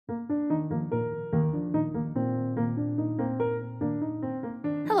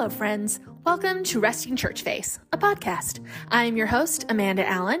Hello, friends. Welcome to Resting Church Face, a podcast. I am your host, Amanda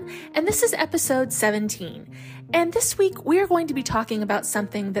Allen, and this is episode 17. And this week, we are going to be talking about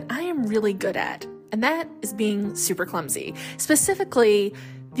something that I am really good at, and that is being super clumsy. Specifically,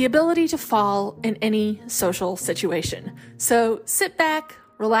 the ability to fall in any social situation. So sit back,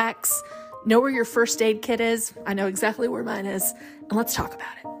 relax, know where your first aid kit is. I know exactly where mine is, and let's talk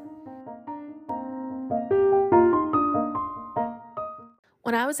about it.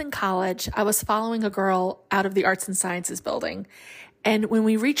 When I was in college, I was following a girl out of the Arts and Sciences building, and when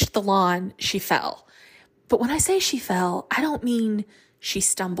we reached the lawn, she fell. But when I say she fell, I don't mean she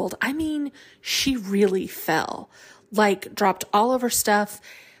stumbled. I mean she really fell, like dropped all of her stuff,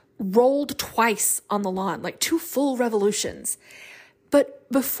 rolled twice on the lawn, like 2 full revolutions.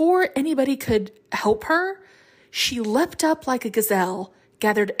 But before anybody could help her, she leapt up like a gazelle,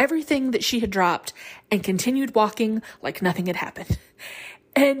 gathered everything that she had dropped, and continued walking like nothing had happened.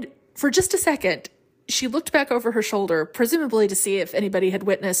 And for just a second, she looked back over her shoulder, presumably to see if anybody had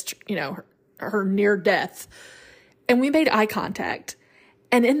witnessed, her near death. And we made eye contact.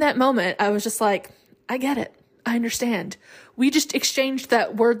 And in that moment, I was just like, I get it. I understand. We just exchanged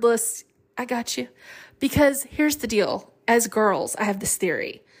that wordless, I got you. Because here's the deal. As girls, I have this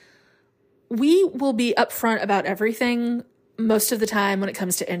theory. We will be upfront about everything most of the time when it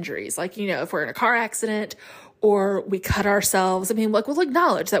comes to injuries. Like, if we're in a car accident or we cut ourselves, we'll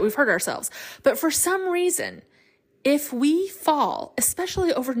acknowledge that we've hurt ourselves. But for some reason, if we fall,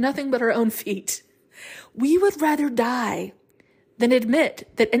 especially over nothing but our own feet, we would rather die than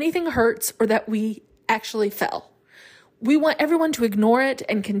admit that anything hurts or that we actually fell. We want everyone to ignore it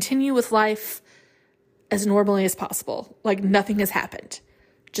and continue with life as normally as possible, like nothing has happened.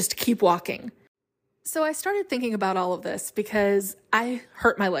 Just keep walking. So I started thinking about all of this because I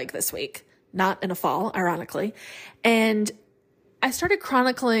hurt my leg this week. Not in a fall, ironically. And I started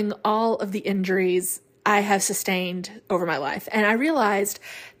chronicling all of the injuries I have sustained over my life. And I realized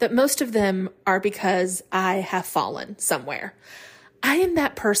that most of them are because I have fallen somewhere. I am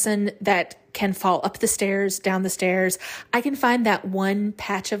that person that can fall up the stairs, down the stairs. I can find that one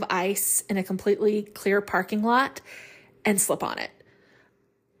patch of ice in a completely clear parking lot and slip on it.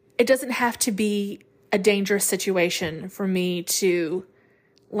 It doesn't have to be a dangerous situation for me to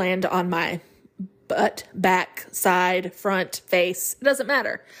land on my butt, back, side, front, face. It doesn't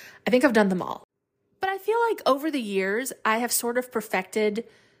matter. I think I've done them all. But I feel like over the years, I have sort of perfected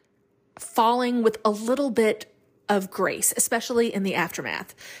falling with a little bit of grace, especially in the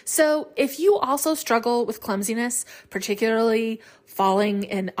aftermath. So if you also struggle with clumsiness, particularly falling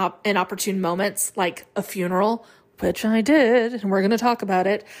in inopportune moments like a funeral, which I did, and we're going to talk about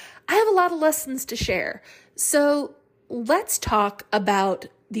it, I have a lot of lessons to share. So let's talk about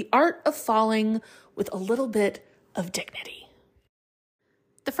the art of falling with a little bit of dignity.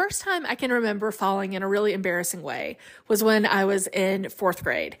 The first time I can remember falling in a really embarrassing way was when I was in 4th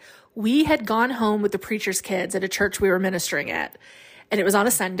grade. We had gone home with the preacher's kids at a church we were ministering at, and it was on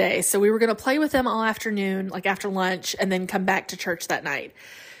a Sunday, so we were going to play with them all afternoon, like after lunch, and then come back to church that night.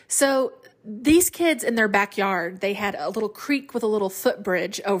 So these kids in their backyard, they had a little creek with a little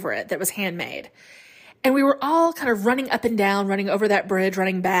footbridge over it that was handmade. And we were all kind of running up and down, running over that bridge,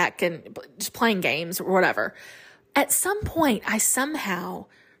 running back, and just playing games or whatever. At some point, I somehow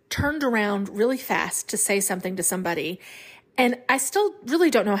turned around really fast to say something to somebody. And I still really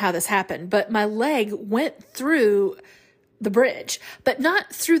don't know how this happened, but my leg went through the bridge, but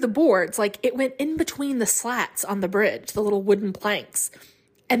not through the boards. Like it went in between the slats on the bridge, the little wooden planks.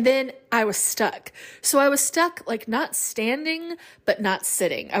 And then I was stuck. So I was stuck, like not standing, but not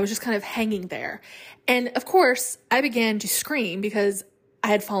sitting. I was just kind of hanging there. And of course, I began to scream because I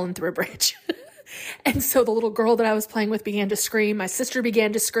had fallen through a bridge. And so the little girl that I was playing with began to scream. My sister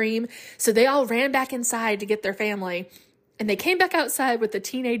began to scream. So they all ran back inside to get their family. And they came back outside with a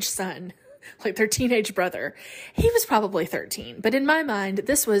teenage son, like their teenage brother. He was probably 13. But in my mind,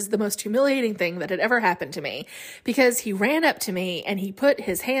 this was the most humiliating thing that had ever happened to me because he ran up to me and he put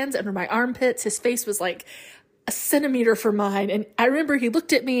his hands under my armpits. His face was like a centimeter from mine. And I remember he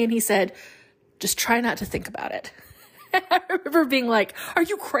looked at me and he said, just try not to think about it. I remember being like, are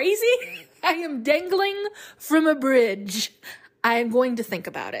you crazy? I am dangling from a bridge. I am going to think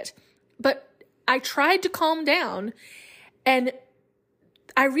about it. But I tried to calm down, and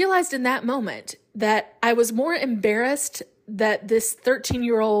I realized in that moment that I was more embarrassed that this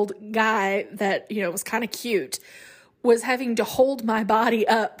 13-year-old guy that, was kind of cute was having to hold my body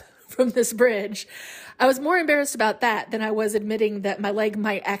up from this bridge. I was more embarrassed about that than I was admitting that my leg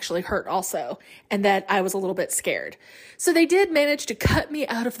might actually hurt also, and that I was a little bit scared. So they did manage to cut me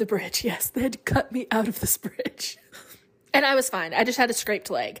out of the bridge. Yes, they had to cut me out of this bridge. And I was fine. I just had a scraped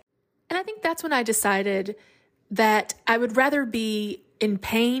leg. And I think that's when I decided that I would rather be in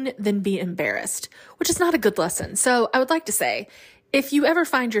pain than be embarrassed, which is not a good lesson. So I would like to say, if you ever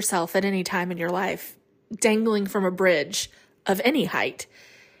find yourself at any time in your life dangling from a bridge of any height,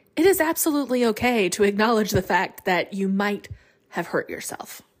 it is absolutely okay to acknowledge the fact that you might have hurt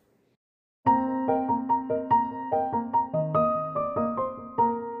yourself.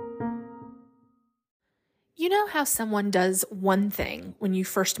 You know how someone does one thing when you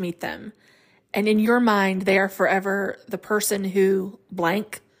first meet them, and in your mind, they are forever the person who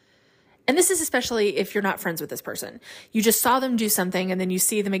blank? And this is especially if you're not friends with this person. You just saw them do something and then you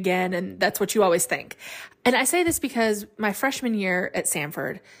see them again, and that's what you always think. And I say this because my freshman year at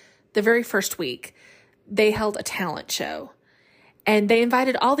Samford, the very first week, they held a talent show. And they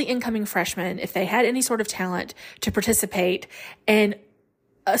invited all the incoming freshmen, if they had any sort of talent, to participate. And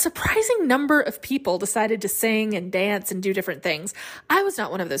a surprising number of people decided to sing and dance and do different things. I was not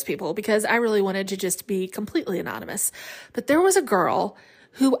one of those people because I really wanted to just be completely anonymous. But there was a girl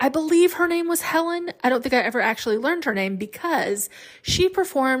who I believe her name was Helen. I don't think I ever actually learned her name because she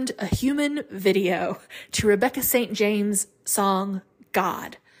performed a human video to Rebecca St. James' song,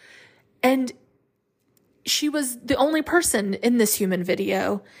 God. And she was the only person in this human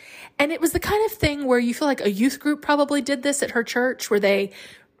video. And it was the kind of thing where you feel like a youth group probably did this at her church, where they,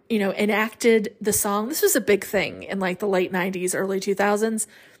 enacted the song. This was a big thing in like the late 90s, early 2000s.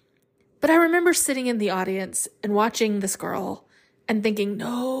 But I remember sitting in the audience and watching this girl and thinking,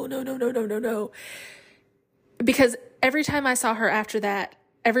 no. Because every time I saw her after that,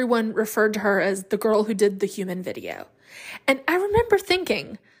 everyone referred to her as the girl who did the human video. And I remember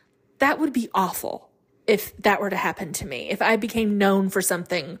thinking that would be awful if that were to happen to me, if I became known for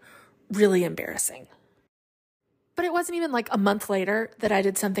something really embarrassing. But it wasn't even like a month later that I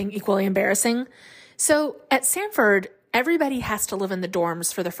did something equally embarrassing. So at Samford, everybody has to live in the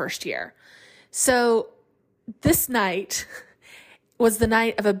dorms for the first year. So this night was the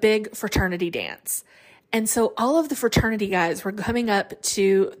night of a big fraternity dance. And so all of the fraternity guys were coming up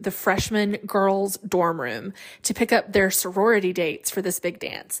to the freshman girls' dorm room to pick up their sorority dates for this big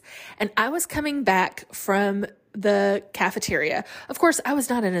dance. And I was coming back from the cafeteria. Of course, I was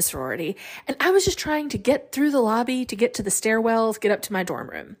not in a sorority, and I was just trying to get through the lobby to get to the stairwells, get up to my dorm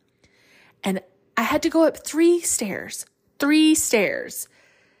room. And I had to go up three stairs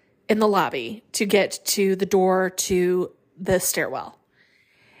in the lobby to get to the door to the stairwell.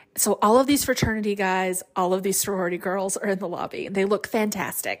 So all of these fraternity guys, all of these sorority girls are in the lobby, and they look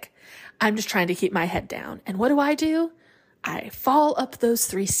fantastic. I'm just trying to keep my head down. And what do? I fall up those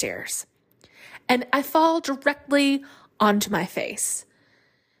three stairs. And I fall directly onto my face.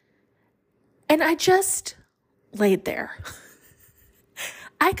 And I just laid there.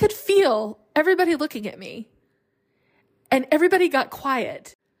 I could feel everybody looking at me. And everybody got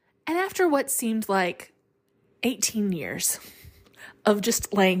quiet. And after what seemed like 18 years of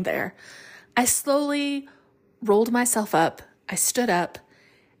just laying there, I slowly rolled myself up. I stood up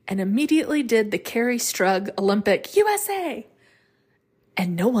and immediately did the Carrie Strug Olympic USA.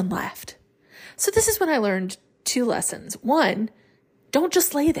 And no one laughed. So this is when I learned two lessons. One, don't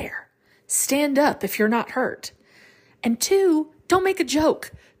just lay there. Stand up if you're not hurt. And two, don't make a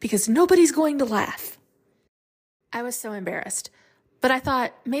joke because nobody's going to laugh. I was so embarrassed, but I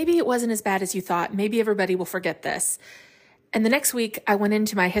thought maybe it wasn't as bad as you thought. Maybe everybody will forget this. And the next week I went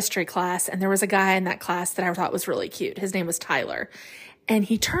into my history class, and there was a guy in that class that I thought was really cute. His name was Tyler. And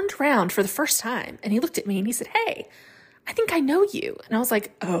he turned around for the first time and he looked at me and he said, "Hey, I think I know you." And I was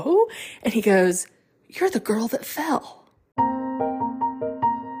like, "Oh?" And he goes, "You're the girl that fell."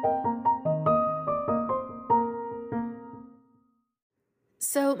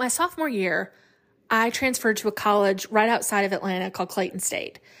 So my sophomore year, I transferred to a college right outside of Atlanta called Clayton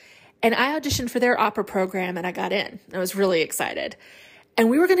State. And I auditioned for their opera program and I got in. I was really excited. And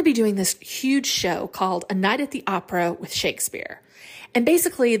we were going to be doing this huge show called A Night at the Opera with Shakespeare. And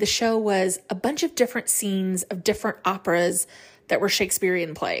basically the show was a bunch of different scenes of different operas that were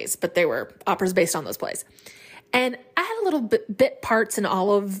Shakespearean plays, but they were operas based on those plays. And I had a little bit parts in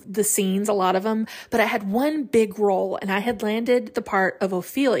all of the scenes, a lot of them, but I had one big role, and I had landed the part of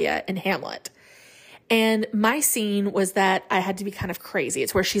Ophelia in Hamlet. And my scene was that I had to be kind of crazy.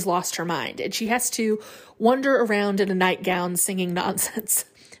 It's where she's lost her mind and she has to wander around in a nightgown singing nonsense.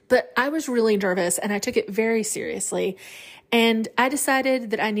 But I was really nervous and I took it very seriously. And I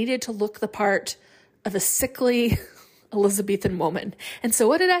decided that I needed to look the part of a sickly Elizabethan woman. And so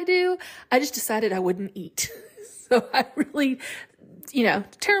what did I do? I just decided I wouldn't eat. So I really,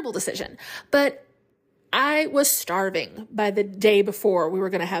 terrible decision. But I was starving by the day before we were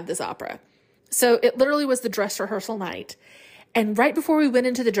going to have this opera. So it literally was the dress rehearsal night. And right before we went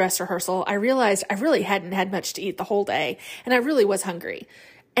into the dress rehearsal, I realized I really hadn't had much to eat the whole day, and I really was hungry.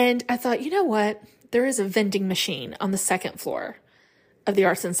 And I thought, you know what? There is a vending machine on the second floor of the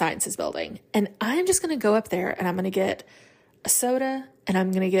Arts and Sciences building, and I'm just going to go up there and I'm going to get a soda and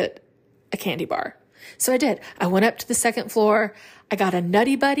I'm going to get a candy bar. So I did. I went up to the second floor. I got a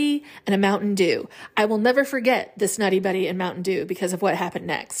Nutty Buddy and a Mountain Dew. I will never forget this Nutty Buddy and Mountain Dew because of what happened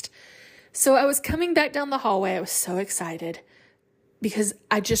next. So I was coming back down the hallway. I was so excited because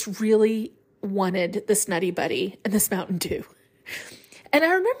I just really wanted this Nutty Buddy and this Mountain Dew. And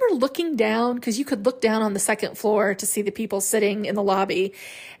I remember looking down, because you could look down on the second floor to see the people sitting in the lobby.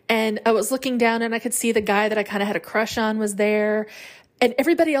 And I was looking down and I could see the guy that I kind of had a crush on was there. And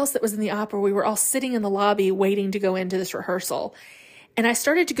everybody else that was in the opera, we were all sitting in the lobby waiting to go into this rehearsal. And I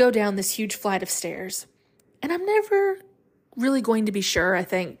started to go down this huge flight of stairs. And I'm never really going to be sure, I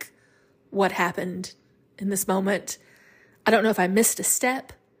think, what happened in this moment. I don't know if I missed a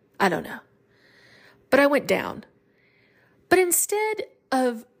step. I don't know. But I went down. But instead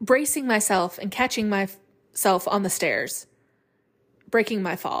of bracing myself and catching myself on the stairs, breaking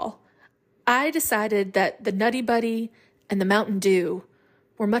my fall, I decided that the Nutty Buddy and the Mountain Dew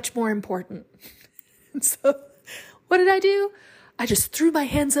were much more important. So what did I do? I just threw my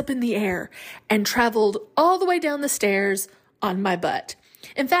hands up in the air and traveled all the way down the stairs on my butt.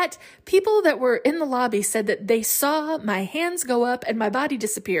 In fact, people that were in the lobby said that they saw my hands go up and my body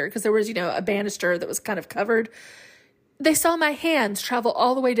disappear because there was, a banister that was kind of covered. They saw my hands travel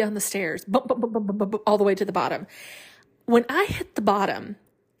all the way down the stairs, all the way to the bottom. When I hit the bottom,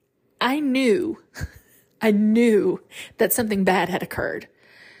 I knew that something bad had occurred.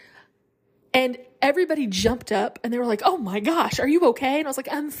 And everybody jumped up and they were like, "Oh my gosh, are you okay?" And I was like,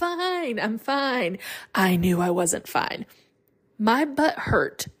 I'm fine. I knew I wasn't fine. My butt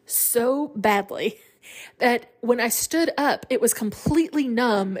hurt so badly that when I stood up, it was completely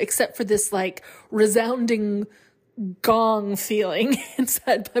numb except for this resounding gong feeling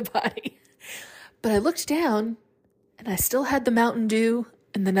inside my body. But I looked down and I still had the Mountain Dew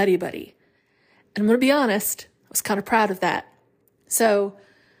and the Nutty Buddy. And I'm going to be honest, I was kind of proud of that. So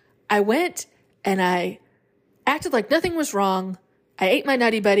I went and I acted like nothing was wrong. I ate my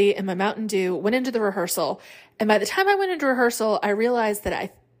Nutty Buddy and my Mountain Dew, went into the rehearsal. And by the time I went into rehearsal, I realized that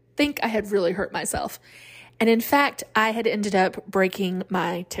I think I had really hurt myself. And in fact, I had ended up breaking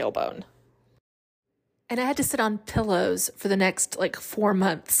my tailbone. And I had to sit on pillows for the next 4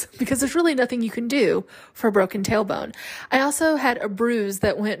 months because there's really nothing you can do for a broken tailbone. I also had a bruise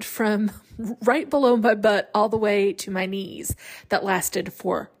that went from right below my butt all the way to my knees that lasted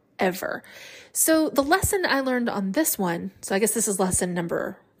forever. So the lesson I learned on this one, so I guess this is lesson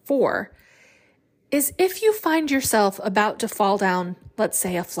number 4, is if you find yourself about to fall down, let's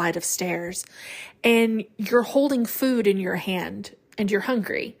say a flight of stairs, and you're holding food in your hand and you're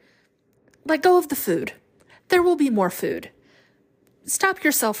hungry, let go of the food. There will be more food. Stop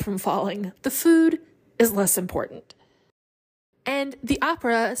yourself from falling. The food is less important. And the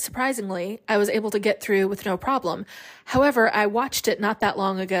opera, surprisingly, I was able to get through with no problem. However, I watched it not that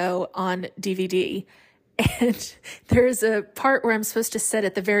long ago on DVD. And there's a part where I'm supposed to sit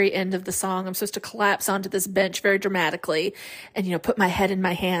at the very end of the song. I'm supposed to collapse onto this bench very dramatically and, put my head in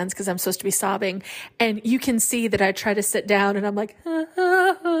my hands because I'm supposed to be sobbing. And you can see that I try to sit down and I'm like,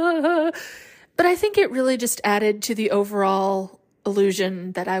 But I think it really just added to the overall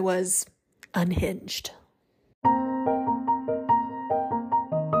illusion that I was unhinged.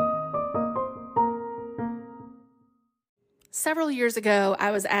 Several years ago,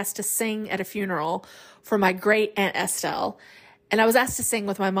 I was asked to sing at a funeral for my great Aunt Estelle, and I was asked to sing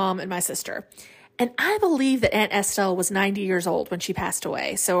with my mom and my sister. And I believe that Aunt Estelle was 90 years old when she passed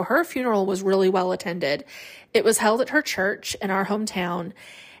away, so her funeral was really well attended. It was held at her church in our hometown,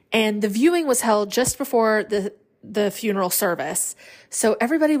 and the viewing was held just before the funeral service. So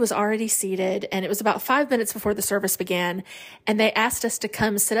everybody was already seated, and it was about 5 minutes before the service began, and they asked us to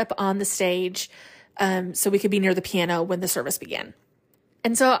come sit up on the stage so we could be near the piano when the service began.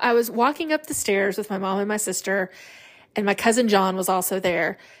 And so I was walking up the stairs with my mom and my sister, and my cousin John was also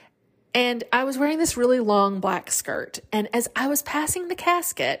there. And I was wearing this really long black skirt. And as I was passing the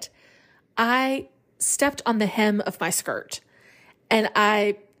casket, I stepped on the hem of my skirt, and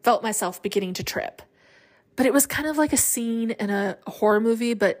I felt myself beginning to trip. But it was kind of like a scene in a horror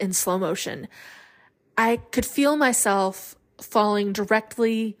movie, but in slow motion. I could feel myself falling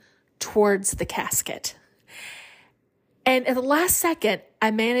directly towards the casket. And at the last second,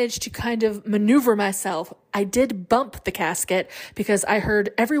 I managed to kind of maneuver myself. I did bump the casket because I heard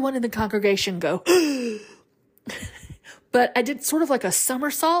everyone in the congregation go, but I did sort of like a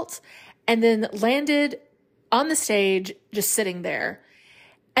somersault, and then landed on the stage, just sitting there.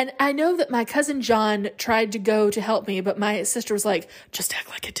 And I know that my cousin John tried to go to help me, but my sister was like, just act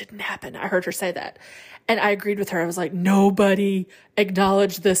like it didn't happen. I heard her say that. And I agreed with her. I was like, nobody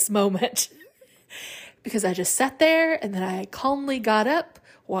acknowledged this moment. Because I just sat there, and then I calmly got up,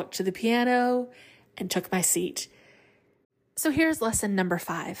 walked to the piano, and took my seat. So here's lesson number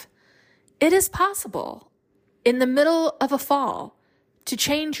 5. It is possible, in the middle of a fall, to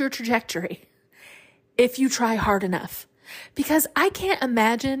change your trajectory if you try hard enough. Because I can't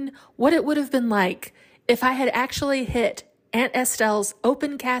imagine what it would have been like if I had actually hit Aunt Estelle's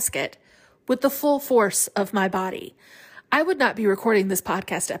open casket with the full force of my body. I would not be recording this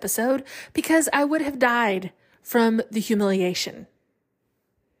podcast episode because I would have died from the humiliation.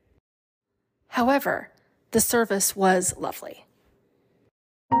 However, the service was lovely.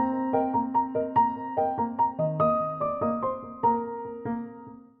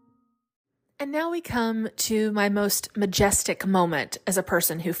 And now we come to my most majestic moment as a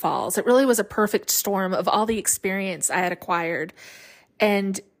person who falls. It really was a perfect storm of all the experience I had acquired.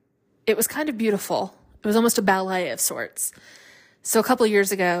 And it was kind of beautiful. It was almost a ballet of sorts. So a couple of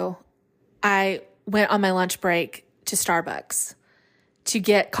years ago, I went on my lunch break to Starbucks to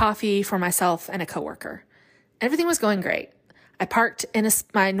get coffee for myself and a coworker. Everything was going great. I parked in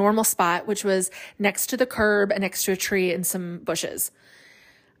my normal spot, which was next to the curb and next to a tree and some bushes.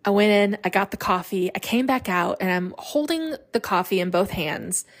 I went in, I got the coffee, I came back out, and I'm holding the coffee in both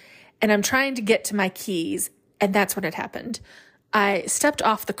hands, and I'm trying to get to my keys, and that's when it happened. I stepped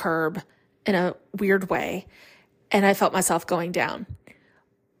off the curb in a weird way, and I felt myself going down.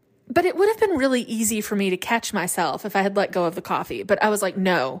 But it would have been really easy for me to catch myself if I had let go of the coffee, but I was like,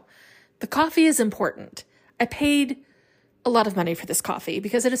 no, the coffee is important. I paid a lot of money for this coffee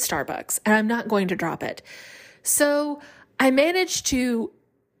because it is Starbucks, and I'm not going to drop it. So I managed to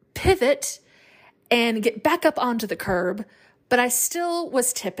pivot and get back up onto the curb, but I still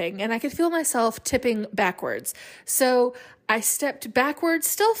was tipping, and I could feel myself tipping backwards. So I stepped backwards,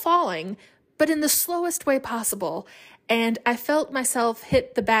 still falling, but in the slowest way possible, and I felt myself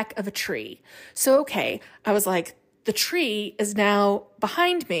hit the back of a tree. So, okay, I was like, the tree is now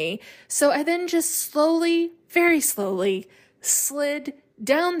behind me, so I then just slowly, very slowly, slid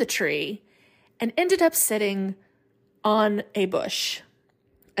down the tree and ended up sitting on a bush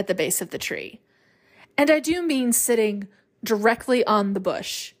at the base of the tree. And I do mean sitting directly on the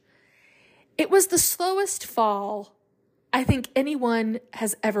bush. It was the slowest fall I think anyone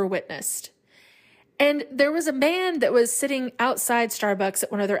has ever witnessed. And there was a man that was sitting outside Starbucks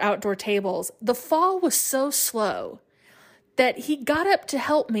at one of their outdoor tables. The fall was so slow that he got up to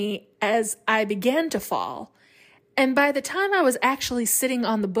help me as I began to fall. And by the time I was actually sitting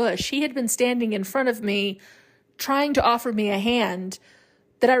on the bush, he had been standing in front of me trying to offer me a hand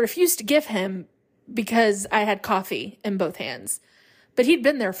that I refused to give him because I had coffee in both hands. But he'd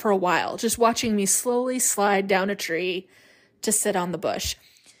been there for a while, just watching me slowly slide down a tree to sit on the bush.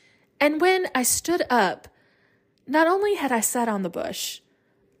 And when I stood up, not only had I sat on the bush,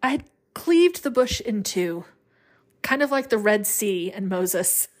 I had cleaved the bush in two, kind of like the Red Sea and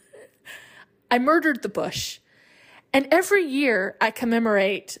Moses. I murdered the bush. And every year I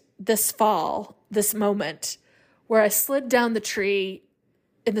commemorate this fall, this moment, where I slid down the tree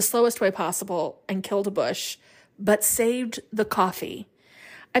in the slowest way possible and killed a bush, but saved the coffee.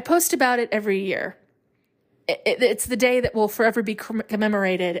 I post about it every year. It's the day that will forever be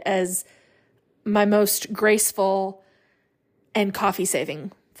commemorated as my most graceful and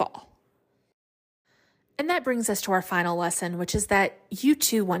coffee-saving fall. And that brings us to our final lesson, which is that you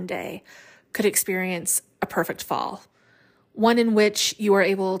too one day could experience a perfect fall. One in which you are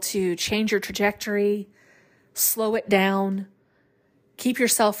able to change your trajectory, slow it down, keep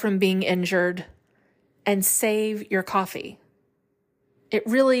yourself from being injured, and save your coffee. It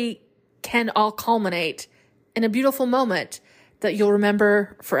really can all culminate in a beautiful moment that you'll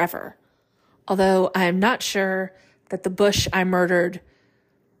remember forever. Although I am not sure that the bush I murdered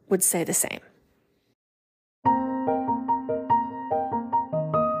would say the same.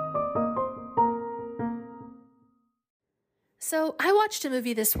 So I watched a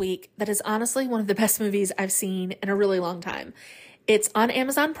movie this week that is honestly one of the best movies I've seen in a really long time. It's on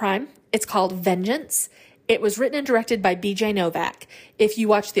Amazon Prime. It's called Vengeance. It was written and directed by BJ Novak. If you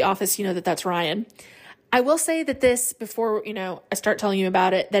watch The Office, you know that that's Ryan. I will say that this, before, I start telling you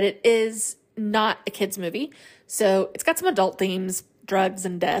about it, that it is not a kid's movie. So it's got some adult themes, drugs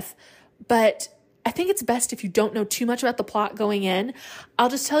and death, but I think it's best if you don't know too much about the plot going in. I'll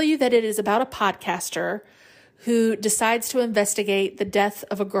just tell you that it is about a podcaster who decides to investigate the death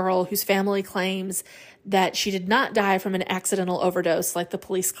of a girl whose family claims that she did not die from an accidental overdose like the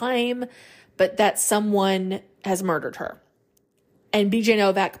police claim, but that someone has murdered her. And BJ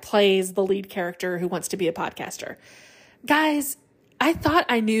Novak plays the lead character who wants to be a podcaster. Guys, I thought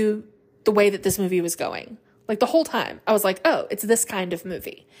I knew the way that this movie was going. Like the whole time. I was like, oh, it's this kind of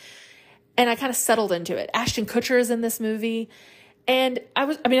movie. And I kind of settled into it. Ashton Kutcher is in this movie. And I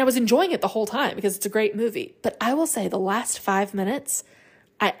was enjoying it the whole time because it's a great movie. But I will say the last 5 minutes,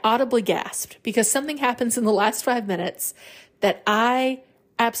 I audibly gasped because something happens in the last 5 minutes that I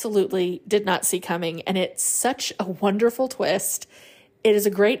absolutely did not see coming. And it's such a wonderful twist. It is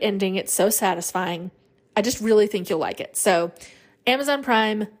a great ending. It's so satisfying. I just really think you'll like it. So Amazon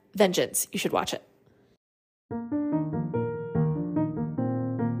Prime, Vengeance. You should watch it.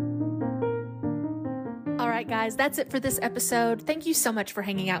 All right, guys, that's it for this episode. Thank you so much for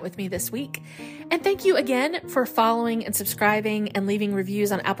hanging out with me this week. And thank you again for following and subscribing and leaving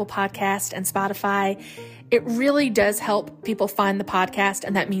reviews on Apple Podcast and Spotify. It really does help people find the podcast,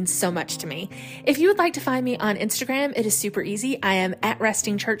 and that means so much to me. If you would like to find me on Instagram, it is super easy. I am at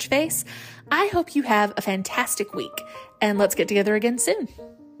Resting Church Face. I hope you have a fantastic week, and let's get together again soon.